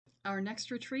Our next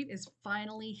retreat is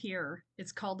finally here.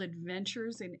 It's called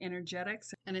Adventures in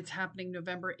Energetics, and it's happening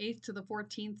November 8th to the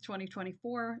 14th,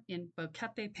 2024 in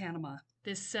Boquete, Panama.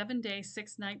 This 7-day,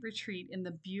 6-night retreat in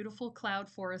the beautiful cloud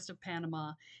forest of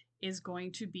Panama is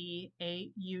going to be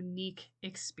a unique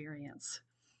experience.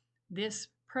 This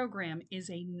program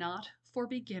is a not for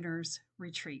beginners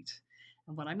retreat.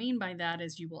 And what I mean by that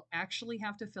is you will actually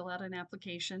have to fill out an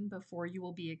application before you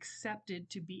will be accepted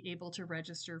to be able to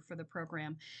register for the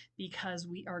program, because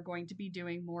we are going to be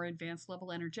doing more advanced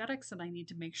level energetics, and I need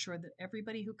to make sure that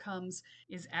everybody who comes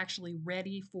is actually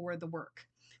ready for the work.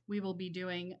 We will be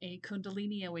doing a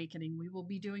Kundalini awakening. We will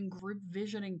be doing group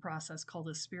visioning process called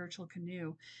a spiritual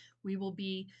canoe. We will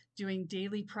be doing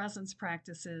daily presence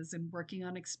practices and working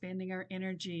on expanding our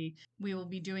energy. We will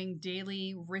be doing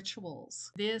daily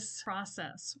rituals. This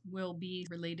process will be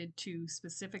related to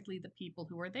specifically the people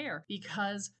who are there,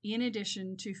 because in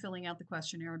addition to filling out the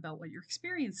questionnaire about what your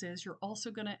experience is, you're also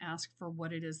going to ask for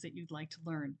what it is that you'd like to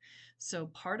learn. So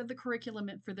part of the curriculum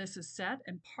for this is set,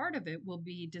 and part of it will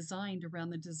be designed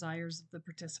around the desires of the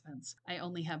participants. I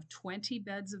only have 20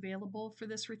 beds available for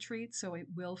this retreat, so it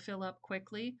will fill up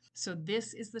quickly. So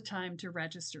this is the time to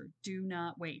register. Do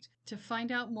not wait. To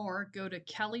find out more, go to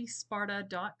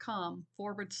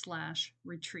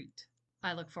kellysparta.com/retreat.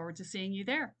 I look forward to seeing you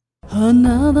there.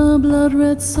 Another blood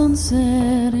red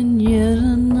sunset and yet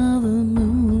another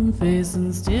moon phase,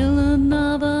 and still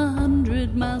another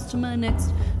 100 miles to my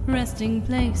next resting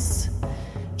place.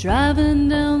 Driving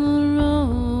down the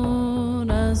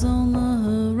road, eyes on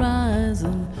the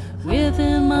horizon.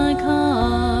 Within my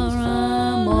car,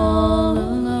 I'm all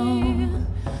alone,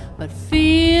 but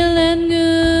feeling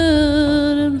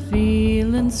good and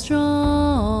feeling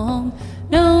strong,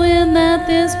 knowing that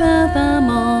this path I'm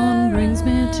on brings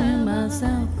me to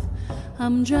myself.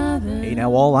 I'm driving. Hey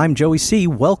now all, I'm Joey C.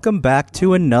 Welcome back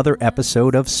to another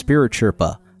episode of Spirit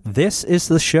Sherpa. This is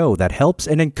the show that helps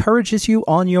and encourages you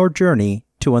on your journey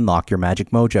to unlock your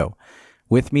magic mojo.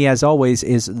 With me as always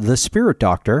is the Spirit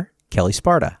Doctor, Kelly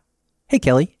Sparta. Hey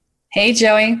Kelly. Hey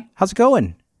Joey. How's it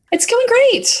going? It's going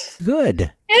great.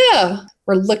 Good. Yeah.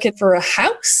 We're looking for a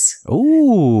house.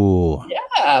 Ooh.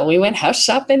 Yeah. We went house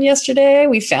shopping yesterday.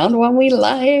 We found one we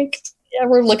liked. Yeah,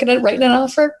 we're looking at writing an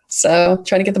offer. So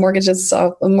trying to get the mortgage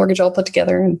all put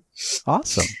together. And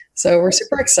awesome. So we're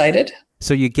super excited.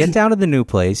 So you get down to the new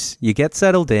place, you get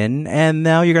settled in, and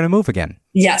now you're going to move again.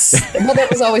 Yes. Well,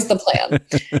 that was always the plan.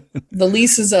 The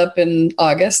lease is up in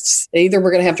August. Either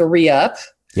we're going to have to re-up.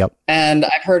 Yep. And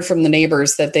I've heard from the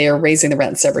neighbors that they are raising the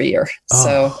rents every year. Oh.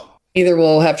 So either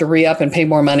we'll have to re-up and pay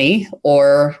more money,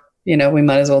 or, we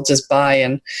might as well just buy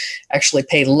and actually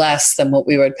pay less than what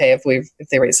we would pay if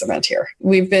they raise the rent here.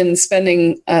 We've been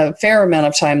spending a fair amount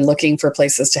of time looking for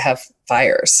places to have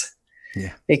fires.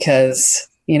 Yeah. Because,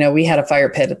 we had a fire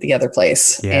pit at the other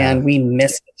place, and we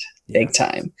missed it big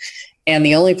time. And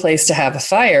the only place to have a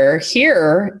fire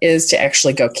here is to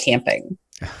actually go camping.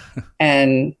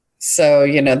 And so,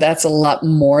 that's a lot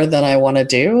more than I want to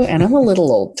do. And I'm a little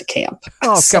old to camp.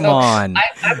 Oh, so come on. I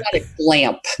want to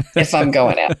glamp if I'm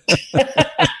going out.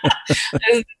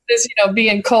 This,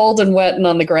 being cold and wet and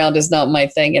on the ground is not my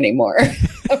thing anymore.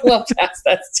 I'm well past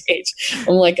that stage.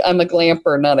 I'm a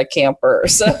glamper, not a camper.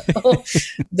 So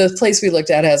the place we looked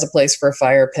at has a place for a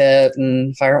fire pit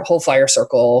and whole fire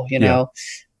circle,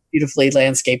 beautifully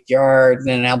landscaped yard, and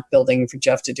an outbuilding for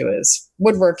Jeff to do his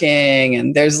woodworking.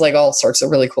 And there's all sorts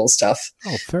of really cool stuff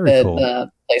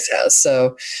that place has.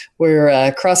 So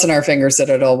we're crossing our fingers that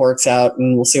it all works out,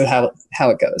 and we'll see how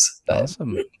it goes. But,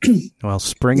 awesome. Well,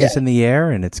 spring is in the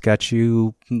air, and it's got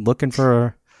you looking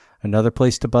for another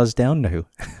place to buzz down to.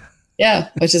 Yeah,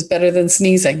 which is better than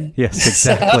sneezing. Yes,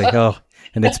 exactly.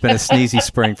 And it's been a sneezy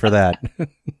spring for that.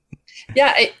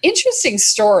 Yeah, interesting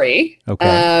story.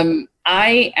 Okay.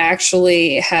 I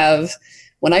actually have,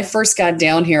 when I first got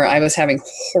down here, I was having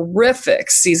horrific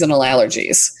seasonal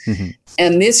allergies. Mm-hmm.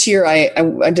 And this year I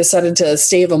decided to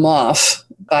stave them off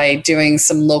by doing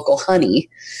some local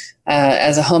honey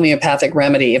as a homeopathic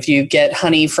remedy. If you get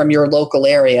honey from your local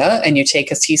area and you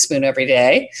take a teaspoon every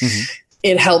day, mm-hmm.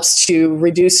 it helps to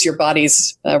reduce your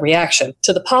body's reaction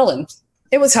to the pollen.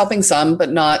 It was helping some,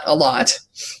 but not a lot.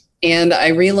 And I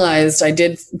realized I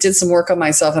did some work on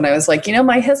myself, and I was like,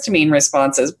 my histamine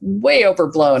response is way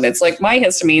overblown. It's like my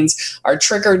histamines are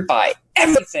triggered by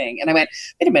everything. And I went,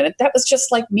 wait a minute, that was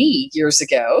just like me years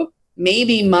ago.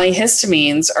 Maybe my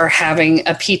histamines are having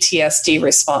a PTSD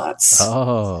response.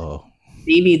 Oh.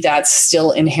 Maybe that's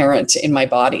still inherent in my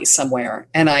body somewhere.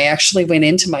 And I actually went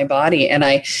into my body and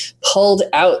I pulled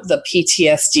out the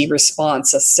PTSD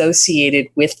response associated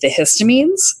with the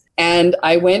histamines. And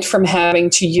I went from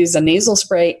having to use a nasal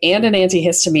spray and an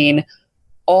antihistamine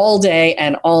all day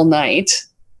and all night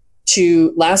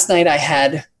to last night I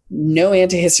had no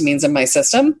antihistamines in my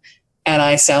system and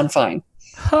I sound fine.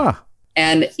 Huh.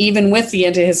 And even with the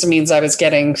antihistamines, I was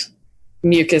getting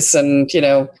mucus and,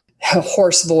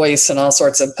 hoarse voice and all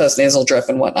sorts of postnasal drip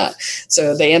and whatnot.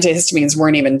 So the antihistamines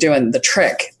weren't even doing the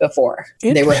trick before.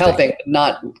 They were helping,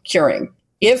 not curing.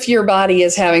 If your body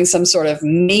is having some sort of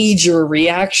major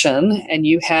reaction and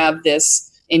you have this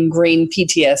ingrained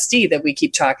PTSD that we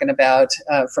keep talking about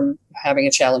from having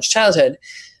a challenged childhood,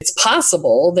 it's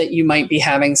possible that you might be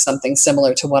having something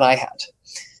similar to what I had.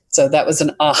 So that was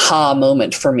an aha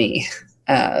moment for me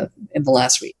in the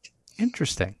last week.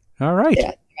 Interesting. All right.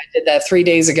 Yeah, I did that 3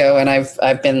 days ago, and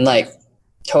I've been like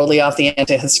totally off the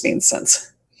antihistamines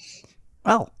since.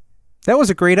 Well, that was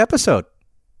a great episode.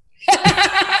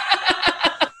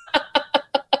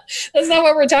 That's not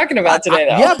what we're talking about today,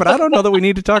 though. Yeah, but I don't know that we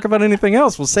need to talk about anything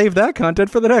else. We'll save that content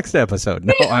for the next episode.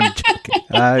 No, I'm joking.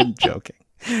 I'm joking.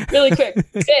 Really quick.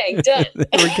 Bang, done. There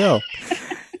we go.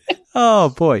 Oh,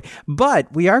 boy.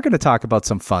 But we are going to talk about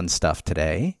some fun stuff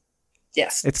today.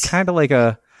 Yes. It's kind of like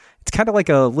a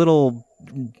little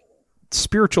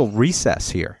spiritual recess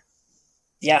here.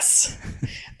 Yes.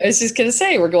 I was just going to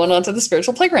say, we're going on to the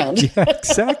spiritual playground. Yeah,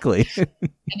 exactly. And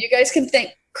you guys can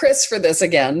thank Chris for this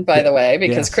again, by the way,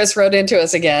 because Chris wrote into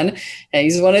us again. And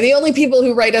he's one of the only people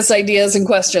who write us ideas and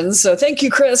questions. So thank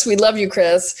you, Chris. We love you,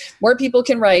 Chris. More people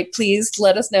can write. Please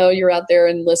let us know you're out there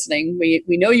and listening. We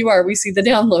know you are. We see the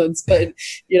downloads. But,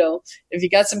 if you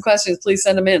got some questions, please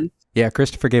send them in. Yeah,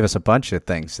 Christopher gave us a bunch of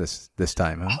things this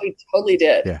time. Huh? Oh, he totally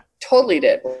did. Yeah. Totally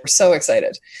did. We're so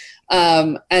excited.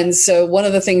 And so one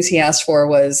of the things he asked for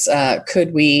was,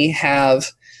 could we have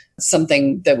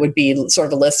something that would be sort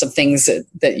of a list of things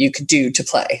that you could do to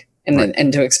play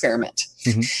and to experiment.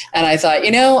 Mm-hmm. And I thought,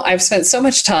 I've spent so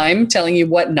much time telling you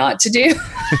what not to do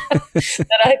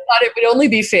that I thought it would only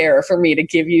be fair for me to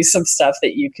give you some stuff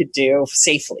that you could do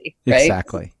safely. Right?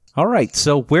 Exactly. All right.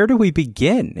 So where do we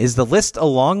begin? Is the list a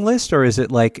long list, or is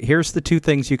it like, here's the 2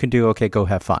 things you can do. Okay, go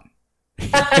have fun.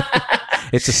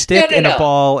 It's a stick and a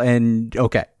ball and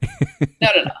okay. No.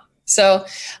 So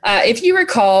if you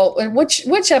recall,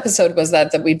 which episode was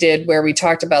that we did where we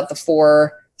talked about the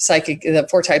 4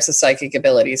 types of psychic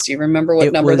abilities? Do you remember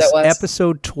what number that was?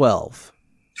 Episode 12.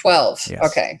 12. Yes.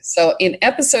 Okay. So in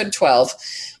episode 12,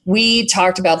 we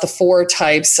talked about the 4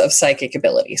 types of psychic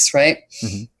abilities, right?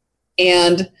 Mm-hmm.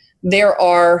 And there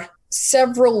are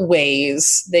several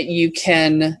ways that you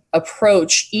can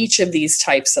approach each of these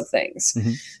types of things.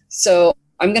 Mm-hmm. So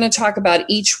I'm going to talk about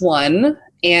each one,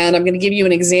 and I'm going to give you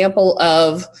an example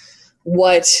of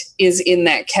what is in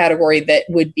that category that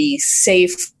would be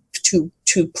safe to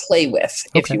play with,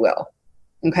 if you will.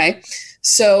 Okay.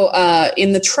 So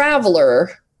in the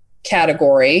traveler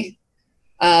category,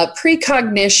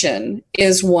 precognition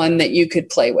is one that you could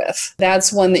play with.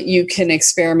 That's one that you can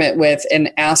experiment with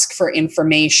and ask for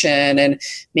information and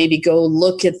maybe go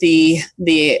look at the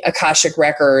Akashic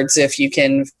records if you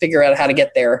can figure out how to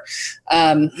get there,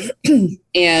 and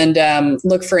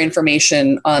look for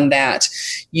information on that.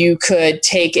 You could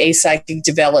take a psychic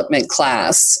development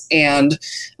class and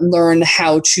learn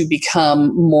how to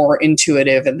become more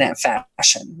intuitive in that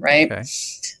fashion, right? Okay.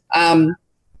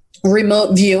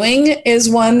 Remote viewing is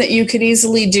one that you could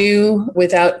easily do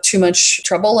without too much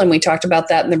trouble. And we talked about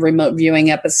that in the remote viewing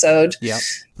episode. Yeah,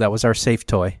 that was our safe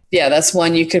toy. Yeah, that's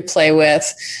one you could play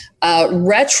with.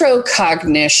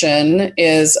 Retrocognition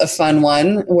is a fun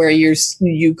one where you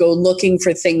go looking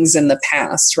for things in the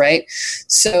past, right?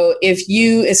 So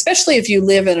especially if you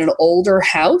live in an older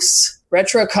house,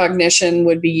 retrocognition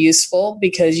would be useful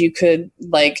because you could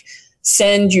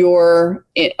send your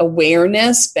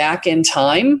awareness back in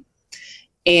time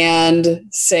and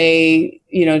say,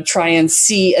 try and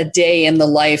see a day in the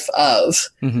life of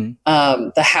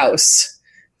the house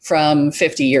from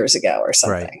 50 years ago or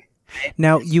something. Right.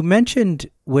 Now, you mentioned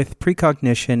with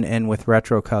precognition and with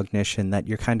retrocognition that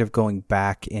you're kind of going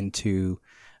back into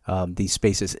these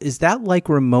spaces. Is that like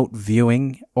remote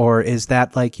viewing, or is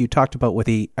that like you talked about with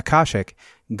the Akashic,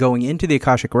 going into the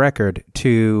Akashic record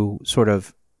to sort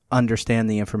of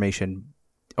understand the information,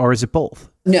 or is it both?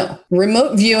 No.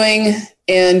 Remote viewing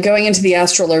and going into the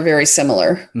astral are very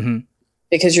similar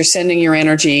because you're sending your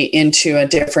energy into a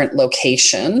different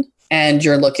location and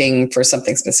you're looking for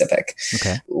something specific.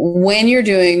 Okay. When you're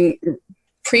doing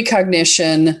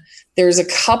precognition, there's a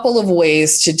couple of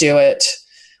ways to do it.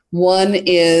 One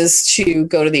is to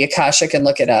go to the Akashic and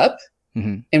look it up,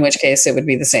 in which case it would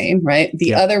be the same, right?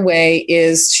 The other way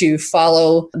is to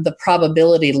follow the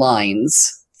probability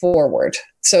lines forward.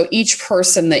 So each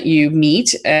person that you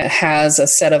meet has a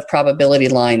set of probability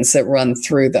lines that run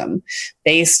through them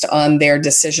based on their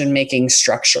decision-making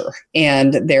structure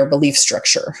and their belief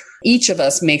structure. Each of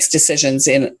us makes decisions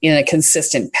in a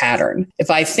consistent pattern.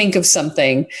 If I think of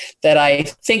something that I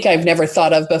think I've never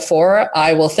thought of before,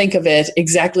 I will think of it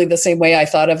exactly the same way I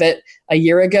thought of it a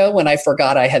year ago when I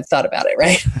forgot I had thought about it,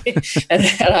 right? and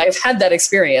I've had that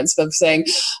experience of saying,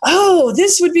 oh,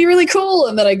 this would be really cool.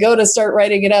 And then I go to start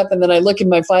writing it up and then I look in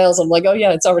my files. I'm like, oh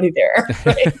yeah, it's already there.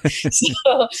 Right?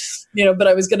 So, but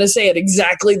I was going to say it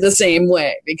exactly the same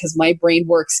way because my brain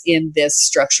works in this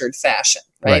structured fashion,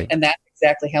 right? And that's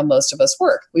exactly how most of us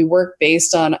work. We work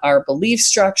based on our belief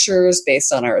structures,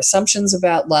 based on our assumptions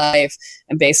about life,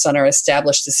 and based on our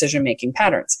established decision-making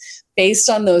patterns. Based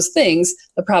on those things,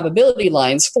 the probability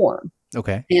lines form.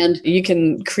 Okay. And you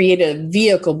can create a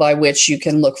vehicle by which you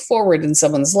can look forward in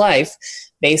someone's life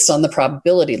based on the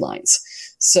probability lines.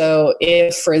 So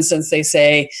if, for instance, they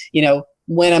say,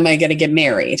 when am I going to get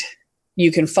married?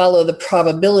 You can follow the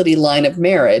probability line of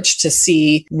marriage to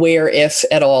see where, if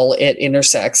at all, it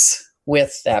intersects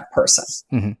with that person.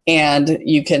 Mm-hmm. And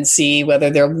you can see whether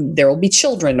there will be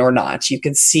children or not. You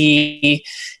can see,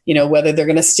 whether they're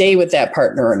going to stay with that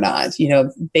partner or not,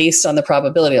 based on the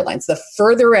probability lines. The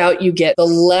further out you get, the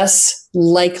less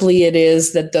likely it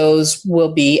is that those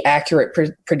will be accurate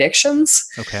predictions.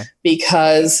 Okay.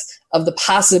 Because of the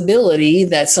possibility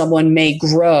that someone may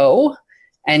grow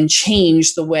and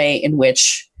change the way in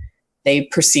which they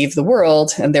perceive the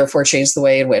world and therefore change the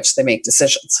way in which they make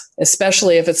decisions,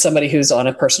 especially if it's somebody who's on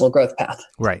a personal growth path.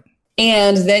 Right.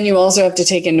 And then you also have to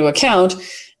take into account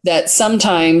that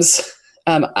sometimes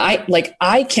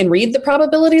I can read the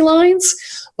probability lines,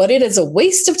 but it is a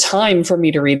waste of time for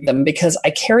me to read them because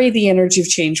I carry the energy of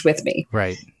change with me.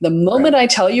 Right. The moment I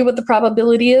tell you what the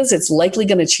probability is, it's likely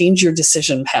going to change your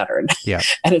decision pattern. Yeah.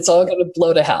 And it's all going to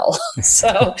blow to hell.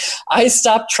 So I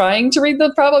stopped trying to read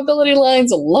the probability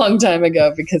lines a long time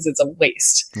ago because it's a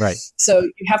waste. Right. So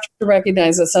you have to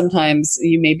recognize that sometimes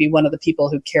you may be one of the people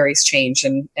who carries change,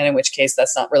 and in which case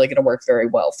that's not really going to work very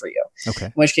well for you. Okay.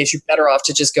 In which case you're better off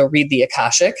to just go read the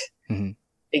Akashic. Mm-hmm.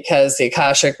 Because the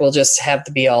Akashic will just have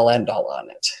the be-all, end-all on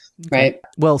it, right?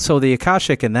 Well, so the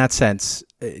Akashic, in that sense,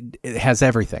 it has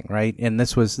everything, right? And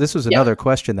this was another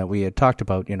question that we had talked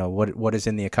about. What is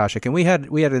in the Akashic? And we had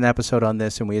an episode on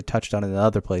this, and we had touched on it in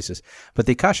other places. But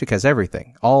the Akashic has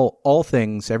everything, all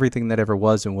things, everything that ever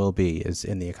was and will be is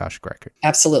in the Akashic record.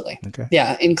 Absolutely. Okay.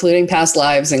 Yeah, including past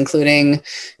lives, including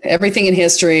everything in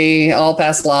history, all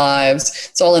past lives.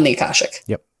 It's all in the Akashic.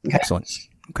 Yep. Okay. Excellent.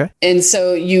 Okay. And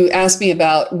so you asked me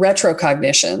about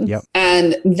retrocognition. Yep.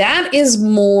 And that is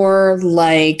more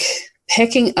like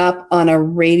picking up on a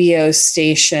radio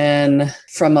station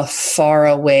from a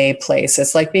faraway place.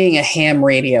 It's like being a ham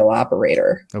radio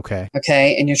operator. Okay.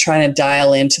 Okay. And you're trying to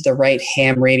dial into the right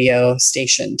ham radio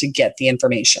station to get the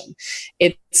information.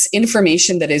 It's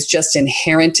information that is just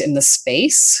inherent in the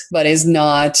space, but is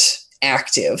not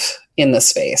active in the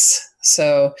space.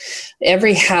 So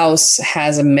every house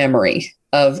has a memory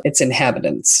of its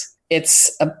inhabitants.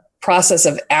 It's a process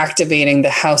of activating the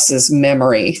house's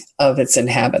memory of its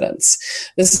inhabitants.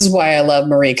 This is why I love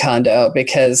Marie Kondo,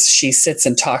 because she sits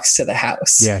and talks to the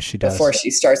house. Yeah, she does. Before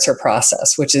she starts her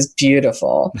process, which is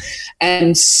beautiful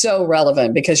and so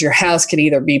relevant because your house can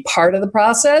either be part of the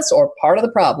process or part of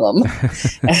the problem.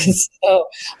 And so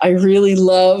I really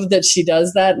love that she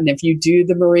does that. And if you do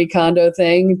the Marie Kondo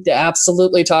thing,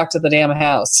 absolutely talk to the damn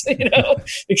house,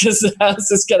 because the house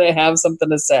is going to have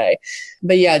something to say.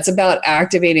 But yeah, it's about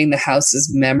activating the house's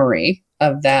memory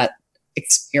of that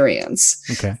experience.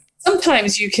 Okay.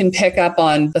 Sometimes you can pick up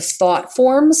on the thought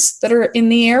forms that are in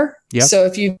the air. Yep. So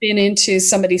if you've been into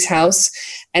somebody's house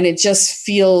and it just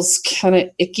feels kind of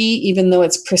icky, even though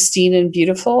it's pristine and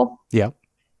beautiful,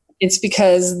 it's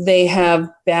because they have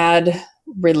bad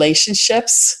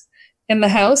relationships in the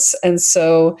house. And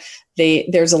so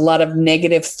there's a lot of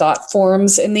negative thought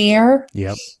forms in the air.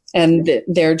 Yep. And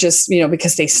they're just,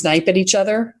 because they snipe at each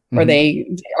other or they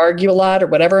argue a lot or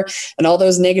whatever. And all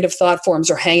those negative thought forms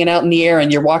are hanging out in the air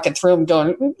and you're walking through them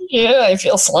going, yeah, I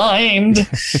feel slimed.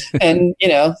 And,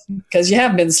 because you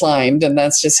have been slimed, and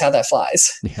that's just how that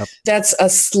flies. Yep. That's a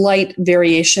slight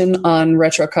variation on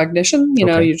retrocognition.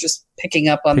 You're just picking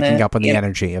up on the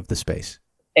energy of the space.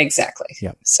 Exactly.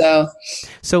 Yeah. So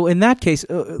in that case,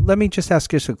 let me just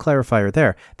ask just a clarifier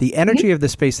there. The energy of the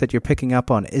space that you're picking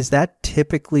up on, is that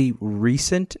typically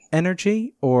recent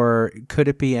energy, or could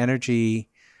it be energy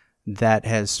that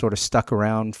has sort of stuck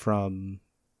around from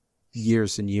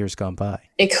years and years gone by?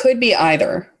 It could be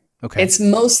either. Okay. It's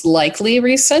most likely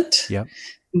recent. Yep.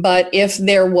 But if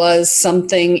there was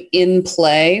something in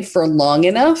play for long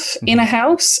enough in a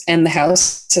house and the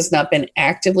house has not been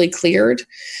actively cleared,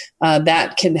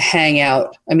 that can hang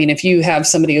out. I mean, if you have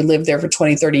somebody who lived there for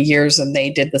 20, 30 years and they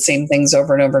did the same things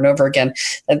over and over and over again,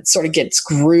 that sort of gets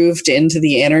grooved into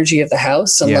the energy of the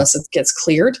house unless it gets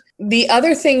cleared. The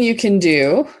other thing you can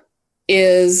do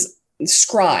is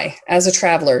scry. As a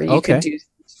traveler, you can do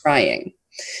scrying.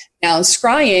 Now,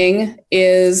 scrying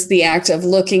is the act of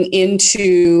looking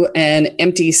into an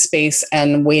empty space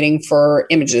and waiting for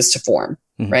images to form,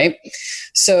 right?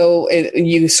 So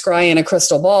you scry in a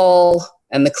crystal ball,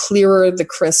 and the clearer the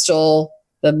crystal,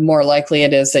 the more likely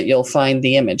it is that you'll find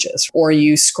the images. Or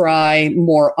you scry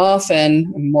more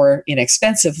often, more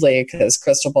inexpensively, because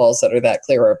crystal balls that are that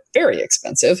clear are very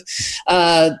expensive.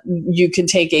 You can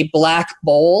take a black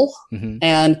bowl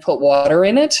and put water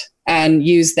in it and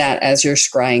use that as your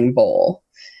scrying bowl.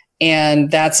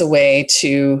 And that's a way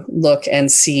to look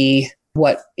and see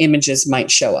what images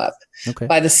might show up. Okay.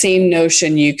 By the same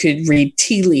notion, you could read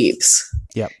tea leaves.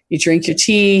 Yep. You drink your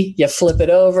tea, you flip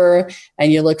it over,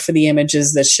 and you look for the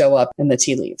images that show up in the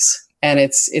tea leaves. And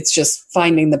it's just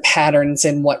finding the patterns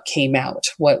in what came out,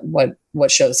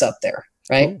 what shows up there,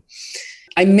 right? Cool.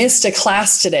 I missed a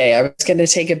class today. I was going to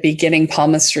take a beginning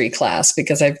palmistry class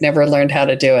because I've never learned how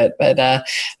to do it, but I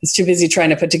was too busy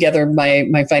trying to put together my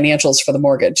financials for the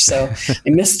mortgage. So I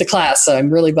missed the class. So I'm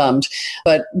really bummed.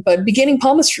 But beginning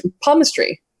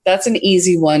palmistry, that's an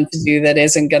easy one to do that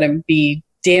isn't going to be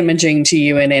damaging to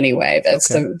you in any way. That's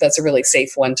a really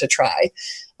safe one to try.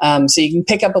 So you can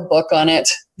pick up a book on it.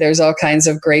 There's all kinds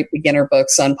of great beginner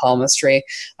books on palmistry.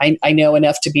 I know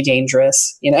enough to be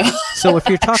dangerous, you know. So if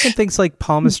you're talking things like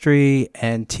palmistry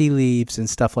and tea leaves and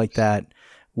stuff like that,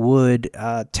 would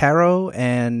tarot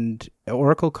and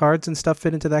oracle cards and stuff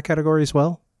fit into that category as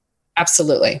well?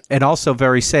 Absolutely. And also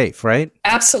very safe, right?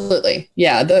 Absolutely.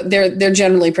 Yeah, they're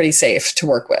generally pretty safe to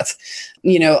work with.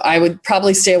 You know, I would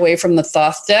probably stay away from the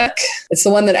Thoth deck. It's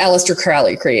the one that Aleister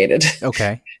Crowley created.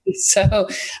 Okay. So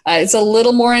it's a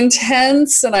little more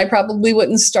intense, and I probably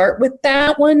wouldn't start with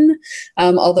that one,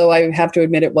 although I have to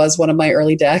admit it was one of my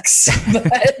early decks.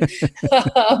 But,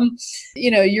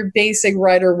 you know, your basic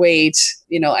Rider-Waite,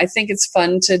 you know, I think it's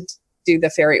fun to do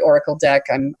the Fairy Oracle deck.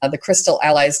 The Crystal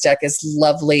Allies deck is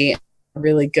lovely. A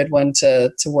really good one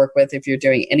to work with if you're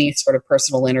doing any sort of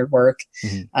personal inner work.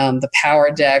 The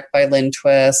Power deck by Lynn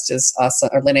Twist is awesome,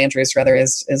 or Lynn Andrews rather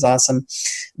is awesome.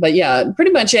 But yeah,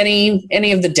 pretty much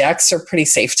any of the decks are pretty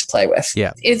safe to play with.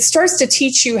 Yeah, it starts to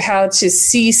teach you how to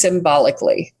see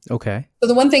symbolically. Okay. So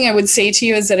the one thing I would say to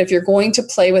you is that if you're going to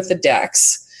play with the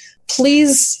decks,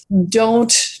 please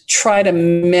don't try to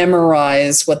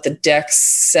memorize what the deck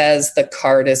says the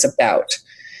card is about.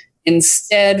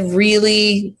 Instead,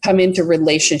 really come into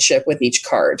relationship with each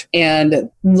card and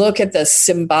look at the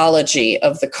symbology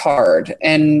of the card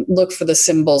and look for the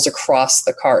symbols across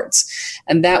the cards.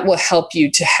 And that will help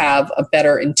you to have a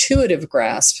better intuitive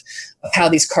grasp of how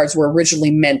these cards were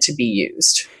originally meant to be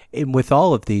used. And with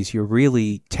all of these, you're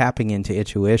really tapping into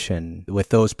intuition with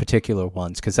those particular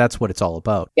ones, because that's what it's all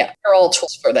about. Yeah, they're all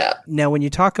tools for that. Now, when you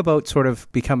talk about sort of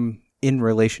become in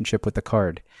relationship with the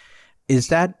card, is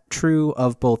that true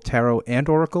of both tarot and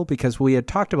oracle? Because we had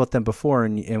talked about them before,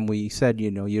 and we said,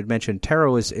 you know, you had mentioned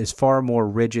tarot is far more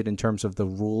rigid in terms of the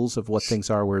rules of what things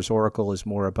are, whereas oracle is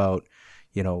more about,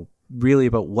 you know, really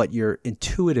about what you're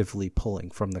intuitively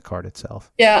pulling from the card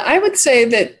itself. Yeah, I would say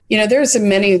that, you know, there's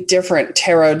many different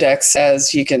tarot decks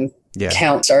as you can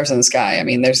count stars in the sky. I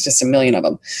mean, there's just a million of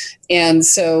them. And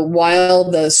so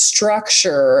while the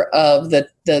structure of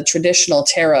the traditional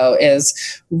tarot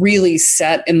is really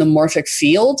set in the morphic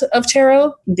field of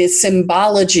tarot, the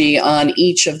symbology on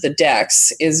each of the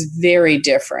decks is very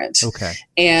different. Okay.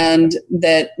 And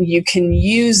that you can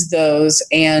use those,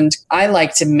 and I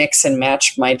like to mix and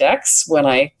match my decks when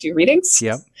I do readings.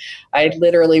 Yep. I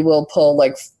literally will pull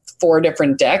like 4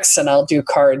 different decks, and I'll do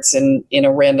cards in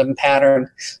a random pattern,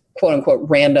 quote unquote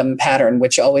random pattern,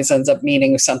 which always ends up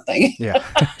meaning something. Yeah.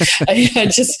 I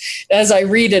just, as I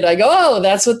read it, I go, oh,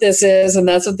 that's what this is, and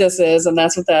that's what this is, and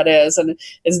that's what that is. And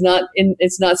it's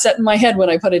not set in my head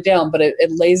when I put it down, but it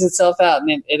lays itself out,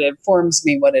 and it informs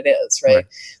me what it is. Right.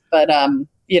 But,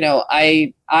 you know,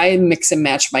 I mix and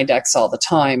match my decks all the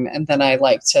time, and then I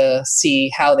like to see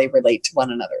how they relate to one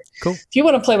another. Cool. If you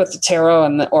want to play with the tarot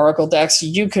and the oracle decks,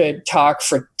 you could talk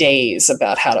for days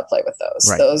about how to play with those.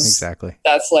 Right, exactly.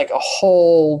 That's like a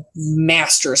whole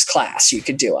master's class you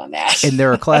could do on that. And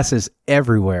there are classes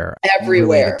everywhere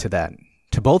related to that,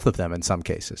 to both of them in some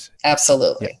cases.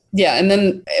 Absolutely. Yeah. And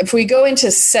then if we go into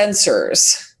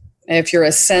sensors, if you're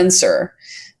a sensor,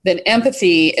 then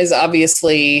empathy is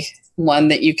obviously one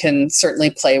that you can certainly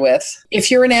play with. If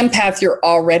you're an empath, you're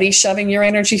already shoving your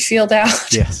energy field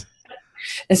out. Yes.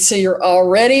 And so you're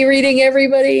already reading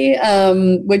everybody,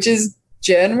 which is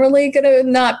generally going to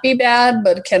not be bad,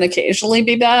 but can occasionally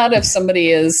be bad if somebody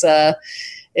is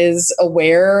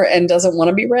aware and doesn't want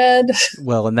to be read.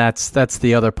 Well, and that's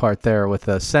the other part there with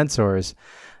the censors,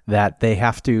 that they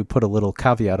have to put a little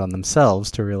caveat on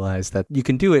themselves to realize that you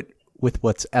can do it with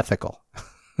what's ethical.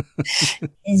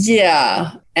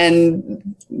 Yeah.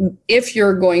 And if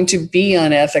you're going to be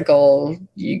unethical,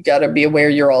 you got to be aware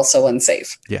you're also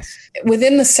unsafe. Yes.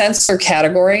 Within the censor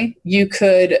category, you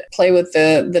could play with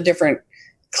the different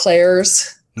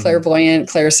clairs, clairvoyant,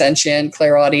 clairsentient,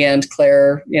 clairaudient,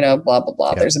 blah, blah, blah.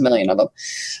 Yep. There's a million of them.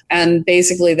 And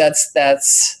basically that's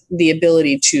the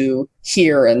ability to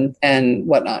hear and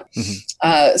whatnot.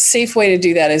 Safe way to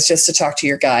do that is just to talk to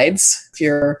your guides. If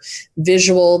you're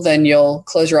visual, then you'll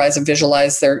close your eyes and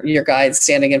visualize your guides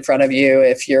standing in front of you.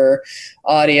 If you're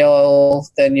audio,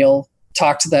 then you'll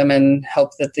talk to them and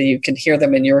hope that you can hear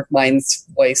them in your mind's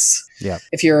voice. Yeah.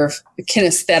 If you're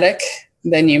kinesthetic,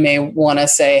 then you may want to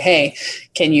say, hey,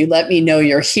 can you let me know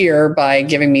you're here by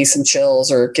giving me some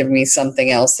chills or giving me something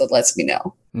else that lets me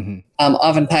know?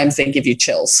 Oftentimes they give you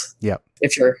chills. Yep.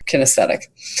 If you're kinesthetic.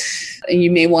 You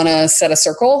may want to set a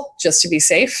circle just to be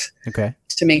safe. Okay.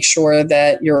 To make sure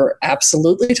that you're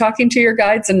absolutely talking to your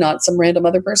guides and not some random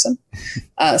other person.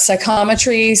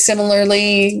 Psychometry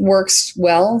similarly works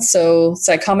well. So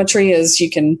psychometry is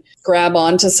you can grab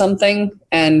onto something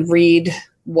and read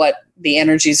what the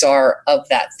energies are of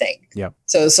that thing. Yep.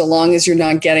 So long as you're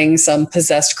not getting some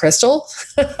possessed crystal,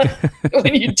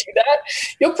 when you do that,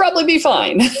 you'll probably be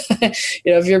fine.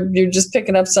 If you're just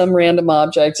picking up some random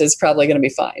object, it's probably going to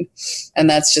be fine. And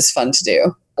that's just fun to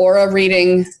do. Aura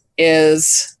reading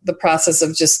is the process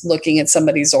of just looking at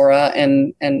somebody's aura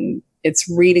and it's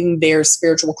reading their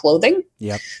spiritual clothing.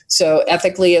 Yep. So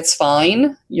ethically, it's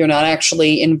fine. You're not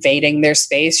actually invading their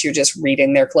space. You're just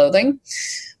reading their clothing.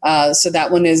 So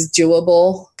that one is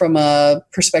doable from a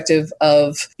perspective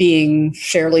of being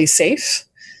fairly safe.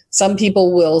 Some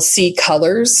people will see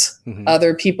colors.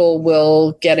 Other people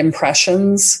will get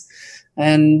impressions.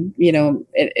 And,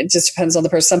 it just depends on the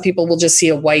person. Some people will just see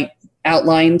a white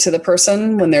outline to the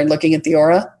person when they're looking at the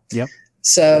aura. Yep.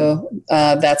 So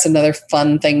that's another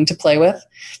fun thing to play with.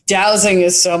 Dowsing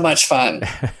is so much fun.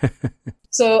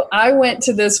 So I went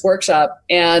to this workshop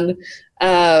and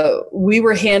we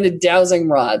were handed dowsing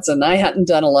rods, and I hadn't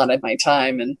done a lot of my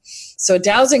time. And so a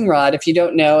dowsing rod, if you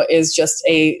don't know, is just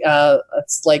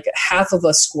it's like half of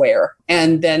a square.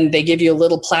 And then they give you a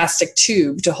little plastic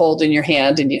tube to hold in your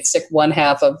hand, and you stick one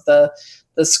half of the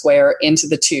square into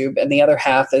the tube, and the other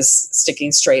half is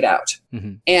sticking straight out.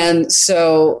 And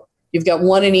so you've got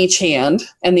one in each hand.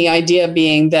 And the idea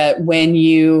being that when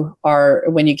you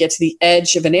get to the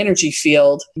edge of an energy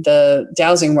field, the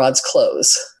dowsing rods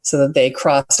close so that they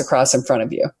cross across in front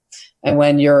of you. And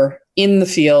when you're in the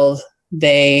field,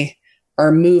 they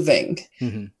are moving.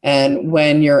 And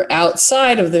when you're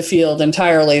outside of the field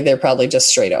entirely, they're probably just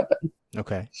straight open.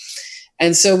 Okay.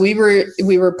 And so we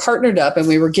were partnered up and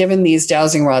we were given these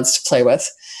dowsing rods to play with.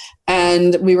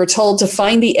 And we were told to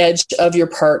find the edge of your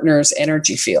partner's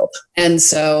energy field. And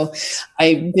so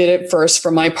I did it first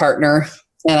for my partner,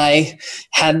 and I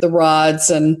had the rods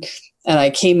and I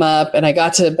came up and I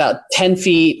got to about 10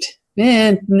 feet,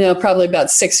 probably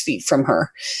about 6 feet from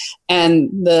her. And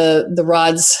the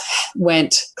rods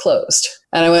went closed.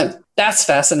 And I went, that's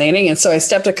fascinating. And so I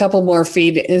stepped a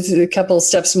couple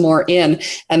steps more in,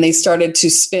 and they started to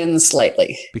spin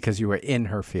slightly. Because you were in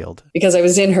her field. Because I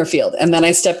was in her field. And then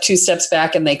I stepped 2 steps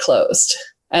back and they closed.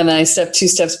 And then I stepped 2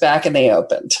 steps back and they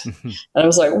opened. And I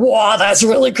was like, wow, that's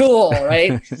really cool,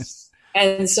 right?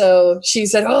 And so she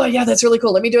said, oh, yeah, that's really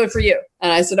cool. Let me do it for you.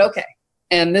 And I said, okay.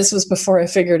 And this was before I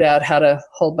figured out how to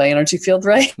hold my energy field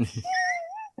right.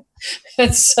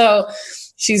 And so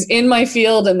she's in my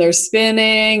field, and they're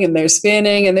spinning and they're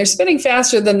spinning and they're spinning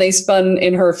faster than they spun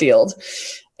in her field.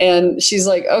 And she's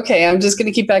like, okay, I'm just going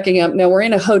to keep backing up. Now we're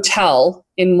in a hotel,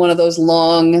 in one of those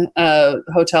long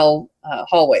hotel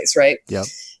hallways, right? Yep.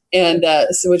 And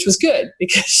which was good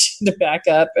because she had to back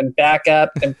up and back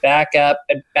up and back up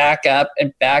and back up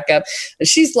and back up. And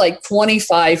she's like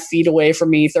 25 feet away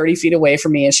from me, 30 feet away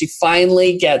from me. And she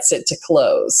finally gets it to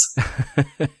close.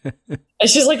 And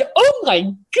she's like, oh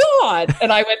my God.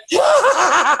 And I went,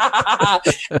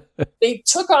 they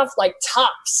took off like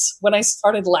tops when I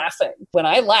started laughing. When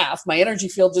I laugh, my energy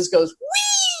field just goes,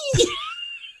 whee!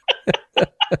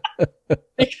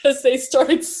 Because they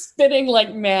started spinning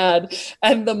like mad.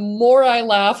 And the more I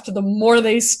laughed, the more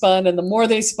they spun. And the more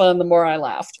they spun, the more I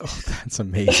laughed. Oh, that's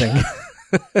amazing.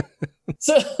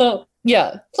 So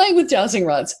Yeah, playing with dowsing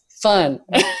rods, fun.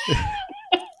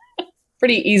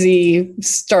 Pretty easy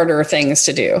starter things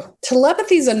to do.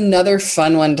 Telepathy is another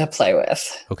fun one to play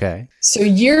with. Okay. So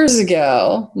years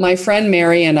ago, my friend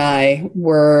Mary and I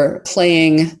were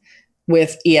playing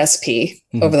with ESP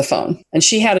over the phone, and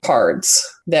she had cards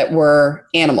that were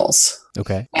animals.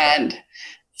 Okay. And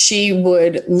she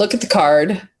would look at the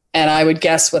card and I would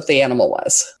guess what the animal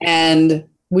was. And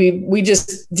we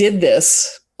just did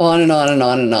this on and on and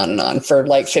on and on and on for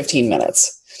like 15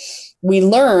 minutes. We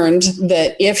learned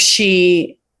that if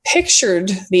she pictured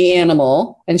the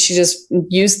animal and she just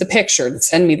used the picture to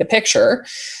send me the picture,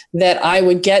 that I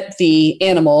would get the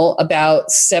animal about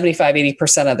 75,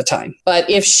 80% of the time. But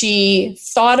if she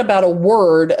thought about a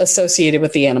word associated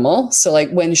with the animal, so like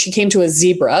when she came to a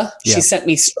zebra, she sent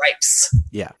me stripes.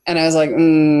 Yeah. And I was like,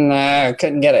 I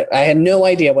couldn't get it. I had no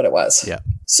idea what it was. Yeah.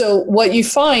 So what you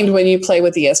find when you play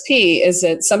with ESP is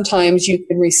that sometimes you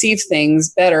can receive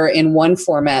things better in one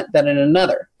format than in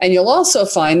another. And you'll also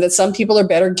find that some people are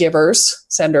better givers,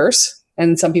 senders,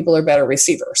 and some people are better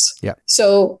receivers. Yeah.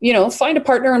 So, find a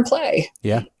partner and play.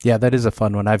 Yeah. Yeah, that is a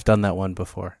fun one. I've done that one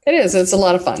before. It is. It's a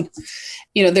lot of fun.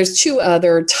 There's two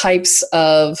other types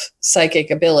of psychic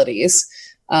abilities.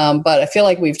 But I feel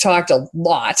like we've talked a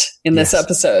lot in this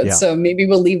episode. Yeah. So maybe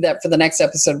we'll leave that for the next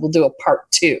episode. We'll do a part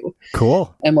 2.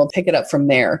 Cool. And we'll pick it up from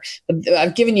there. But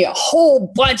I've given you a whole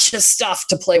bunch of stuff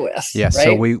to play with. Yeah. Right?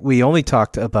 So we only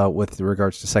talked about, with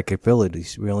regards to psychic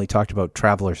abilities, we only talked about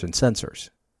travelers and sensors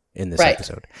in this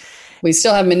episode. We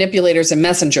still have manipulators and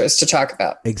messengers to talk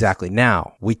about. Exactly.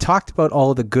 Now, we talked about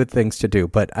all of the good things to do,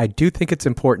 but I do think it's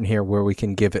important here where we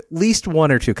can give at least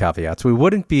one or two caveats. We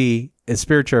wouldn't be a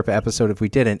Spirit Chirp episode if we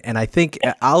didn't, and I think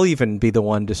I'll even be the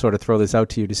one to sort of throw this out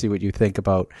to you to see what you think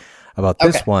about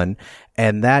this one,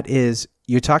 and that is,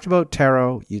 you talked about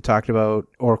tarot, you talked about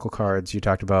oracle cards, you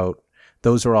talked about,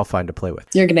 those are all fine to play with.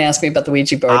 You're going to ask me about the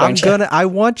Ouija board, aren't you? I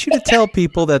want you to tell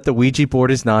people that the Ouija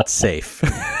board is not safe.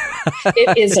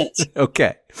 It isn't.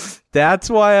 Okay. That's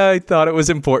why I thought it was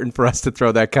important for us to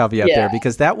throw that caveat there,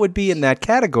 because that would be in that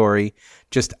category,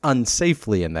 just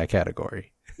unsafely in that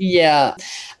category. Yeah.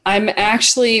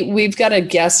 We've got a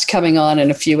guest coming on in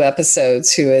a few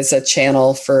episodes who is a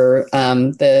channel for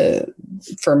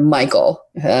Michael.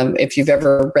 If you've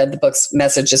ever read the book's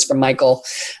Messages from Michael,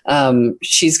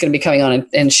 she's going to be coming on,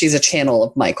 and she's a channel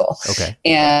of Michael. Okay.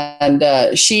 And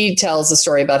she tells a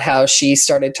story about how she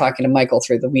started talking to Michael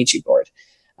through the Ouija board.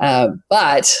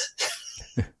 But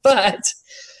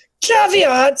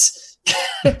caveat,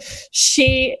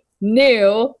 she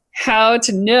knew how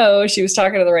to know she was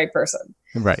talking to the right person.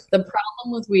 Right. The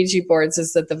problem with Ouija boards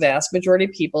is that the vast majority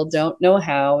of people don't know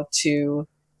how to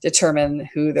determine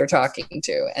who they're talking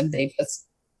to, and they just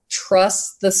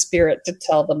trust the spirit to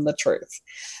tell them the truth.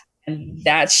 And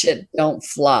that shit don't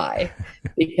fly,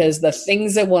 because the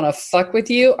things that want to fuck with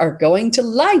you are going to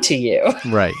lie to you.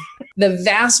 Right. The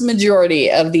vast majority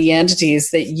of the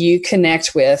entities that you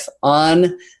connect with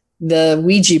on the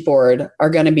Ouija board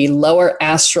are going to be lower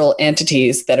astral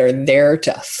entities that are there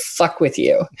to fuck with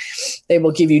you. They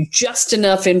will give you just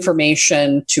enough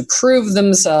information to prove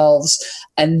themselves,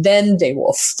 and then they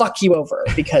will fuck you over,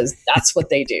 because that's what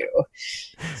they do.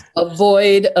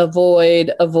 Avoid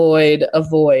the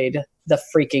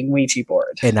freaking Ouija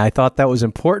board. And I thought that was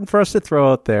important for us to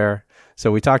throw out there.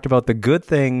 So we talked about the good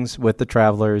things with the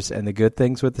travelers and the good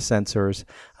things with the sensors,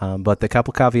 but the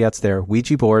couple caveats there: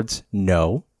 Ouija boards,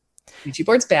 no. Ouija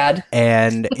board's bad.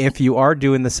 And if you are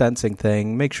doing the sensing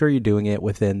thing, make sure you're doing it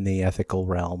within the ethical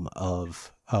realm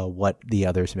of what the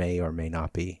others may or may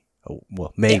not be.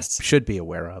 Should be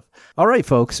aware of. All right,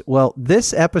 folks. Well,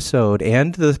 this episode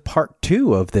and the part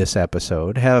 2 of this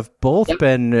episode have both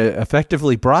been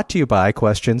effectively brought to you by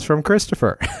questions from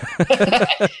Christopher.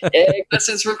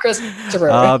 Questions from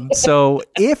Christopher. So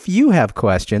if you have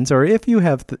questions, or if you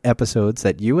have episodes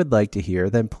that you would like to hear,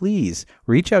 then please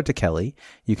reach out to Kelly.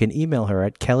 You can email her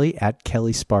at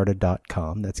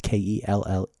kelly@kellysparta.com. That's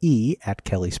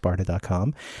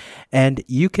KELLE@kellysparta.com. And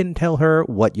you can tell her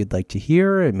what you'd like to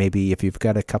hear, and maybe if you've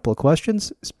got a couple of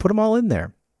questions, put them all in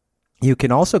there. You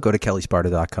can also go to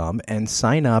kellysparta.com and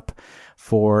sign up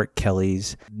for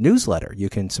Kelly's newsletter. You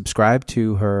can subscribe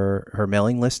to her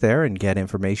mailing list there and get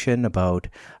information about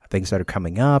things that are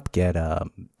coming up, get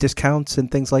discounts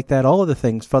and things like that, all of the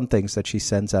things, fun things that she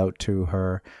sends out to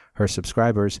her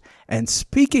subscribers. And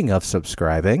speaking of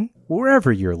subscribing, wherever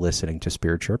you're listening to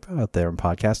Spirit Chirp out there in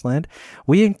podcast land,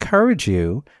 we encourage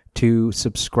you to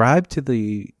subscribe to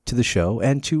the show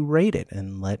and to rate it,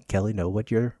 and let Kelly know what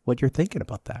you're thinking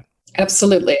about that.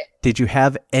 Absolutely. Did you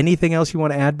have anything else you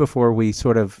want to add before we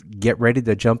sort of get ready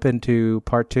to jump into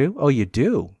part 2? Oh, you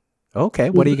do. Okay,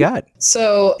 what do you got?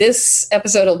 So this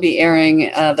episode will be airing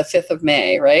the 5th of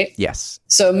May, right? Yes.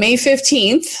 So May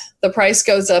 15th, the price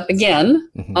goes up again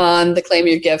on the Claim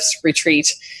Your Gifts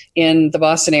retreat in the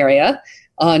Boston area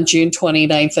on June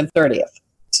 29th and 30th.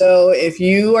 So if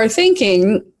you are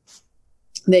thinking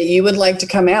that you would like to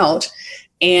come out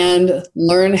and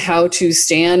learn how to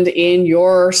stand in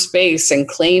your space and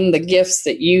claim the gifts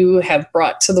that you have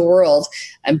brought to the world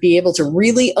and be able to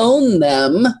really own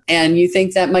them, and you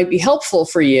think that might be helpful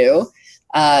for you,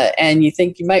 and you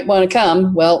think you might want to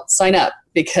come, well, sign up,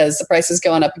 because the price is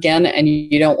going up again, and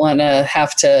you don't want to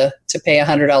have to pay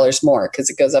 $100 more, because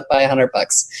it goes up by $100.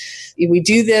 We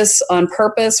do this on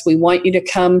purpose. We want you to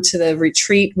come to the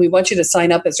retreat. We want you to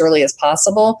sign up as early as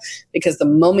possible, because the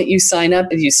moment you sign up,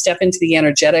 you step into the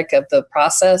energetic of the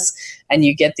process, and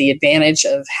you get the advantage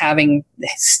of having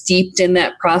steeped in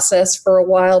that process for a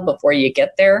while before you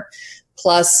get there.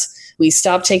 Plus, we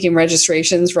stopped taking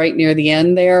registrations right near the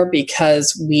end there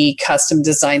because we custom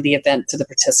designed the event to the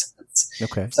participants.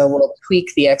 Okay. So we'll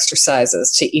tweak the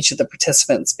exercises to each of the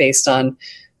participants based on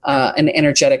an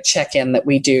energetic check-in that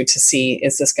we do to see,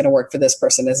 is this going to work for this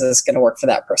person? Is this going to work for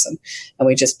that person? And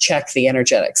we just check the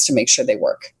energetics to make sure they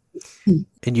work.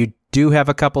 And you do have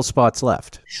a couple spots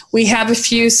left. We have a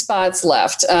few spots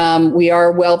left. We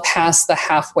are well past the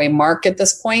halfway mark at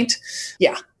this point.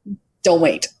 Yeah, don't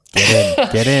wait.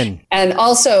 Get in. And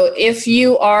also, if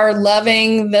you are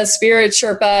loving the Spirit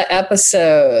Sherpa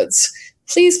episodes,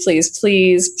 please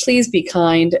be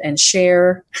kind and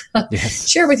share. Yes.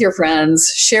 Share with your friends,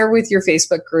 share with your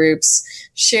Facebook groups,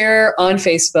 share on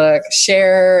Facebook,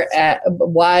 share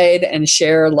wide and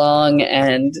share long,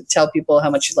 and tell people how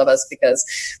much you love us, because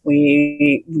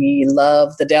we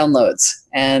love the downloads,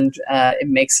 and it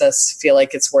makes us feel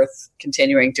like it's worth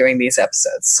continuing doing these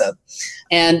episodes. So,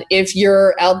 and if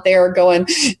you're out there going,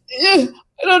 I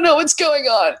don't know what's going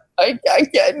on,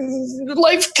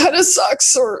 life kind of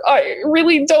sucks, or I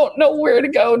really don't know where to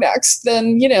go next,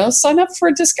 then, sign up for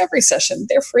a discovery session.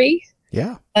 They're free.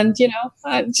 Yeah. And,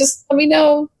 just let me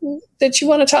know that you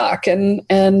want to talk, and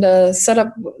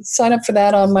sign up for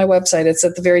that on my website. It's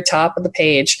at the very top of the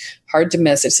page. Hard to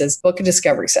miss. It says book a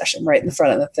discovery session right in the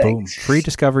front of the thing. Boom. Free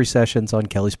discovery sessions on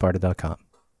kellysparta.com.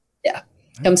 Yeah.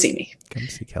 Come see me. Come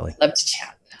see Kelly. Love to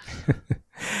chat.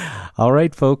 All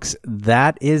right, folks,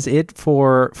 that is it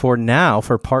for now,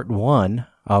 for part 1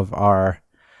 of our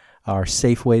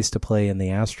safe ways to play in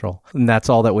the Astral. And that's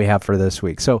all that we have for this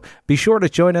week. So be sure to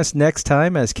join us next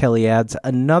time as Kelly adds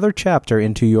another chapter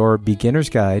into your beginner's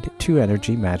guide to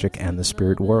energy, magic, and the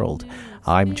spirit world.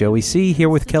 I'm Joey C. here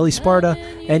with Kelly Sparta,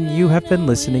 and you have been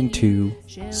listening to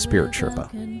Spirit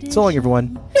Sherpa. So long,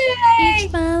 everyone.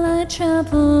 Each mile I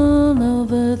travel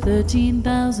over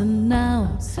 13,000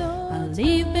 now. I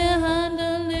leave behind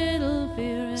a little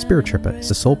fear. Spirit Sherpa is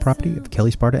the sole property of Kelly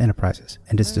Sparta Enterprises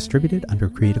and is distributed under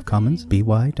Creative Commons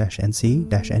BY-NC-ND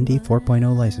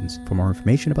 4.0 license. For more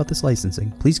information about this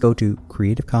licensing, please go to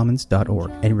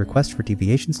creativecommons.org. Any requests for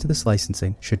deviations to this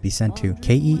licensing should be sent to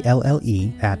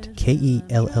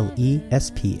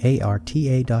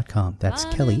KELLE@KELLESPARTA.com. That's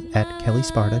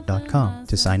Kelly@kellysparta.com.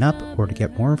 To sign up or to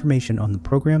get more information on the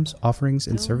programs, offerings,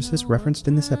 and services referenced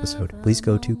in this episode, please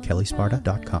go to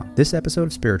kellysparta.com. This episode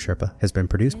of Spirit Sherpa has been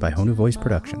produced by Honu Voice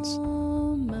Productions.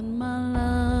 And my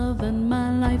love and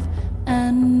my life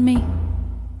and me.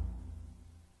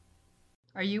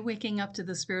 Are you waking up to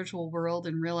the spiritual world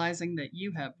and realizing that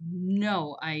you have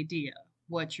no idea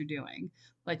what you're doing,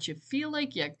 but you feel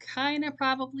like you kind of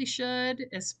probably should,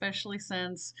 especially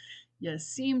since you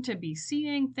seem to be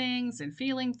seeing things and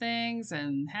feeling things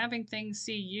and having things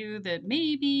see you that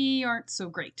maybe aren't so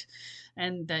great,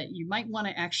 and that you might want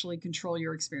to actually control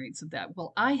your experience of that?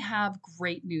 Well, I have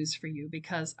great news for you,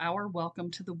 because our Welcome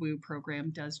to the Woo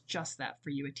program does just that for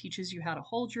you. It teaches you how to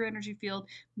hold your energy field,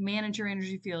 manage your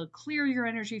energy field, clear your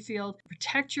energy field,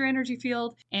 protect your energy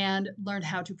field, and learn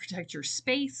how to protect your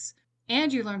space.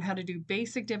 And you learn how to do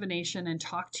basic divination and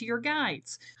talk to your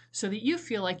guides, so that you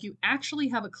feel like you actually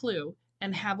have a clue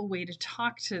and have a way to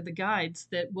talk to the guides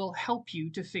that will help you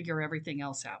to figure everything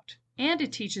else out. And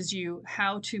it teaches you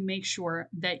how to make sure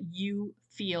that you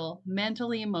feel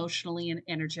mentally, emotionally, and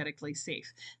energetically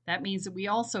safe. That means that we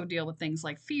also deal with things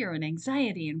like fear and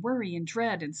anxiety and worry and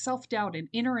dread and self-doubt and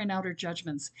inner and outer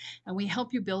judgments. And we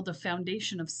help you build a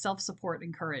foundation of self-support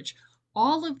and courage.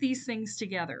 All of these things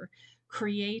together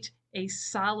create a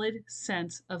solid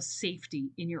sense of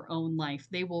safety in your own life.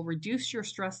 They will reduce your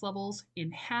stress levels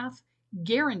in half,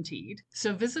 guaranteed.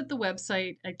 So visit the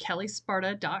website at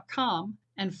kellysparta.com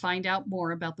and find out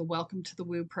more about the Welcome to the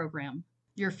Woo program.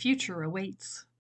 Your future awaits.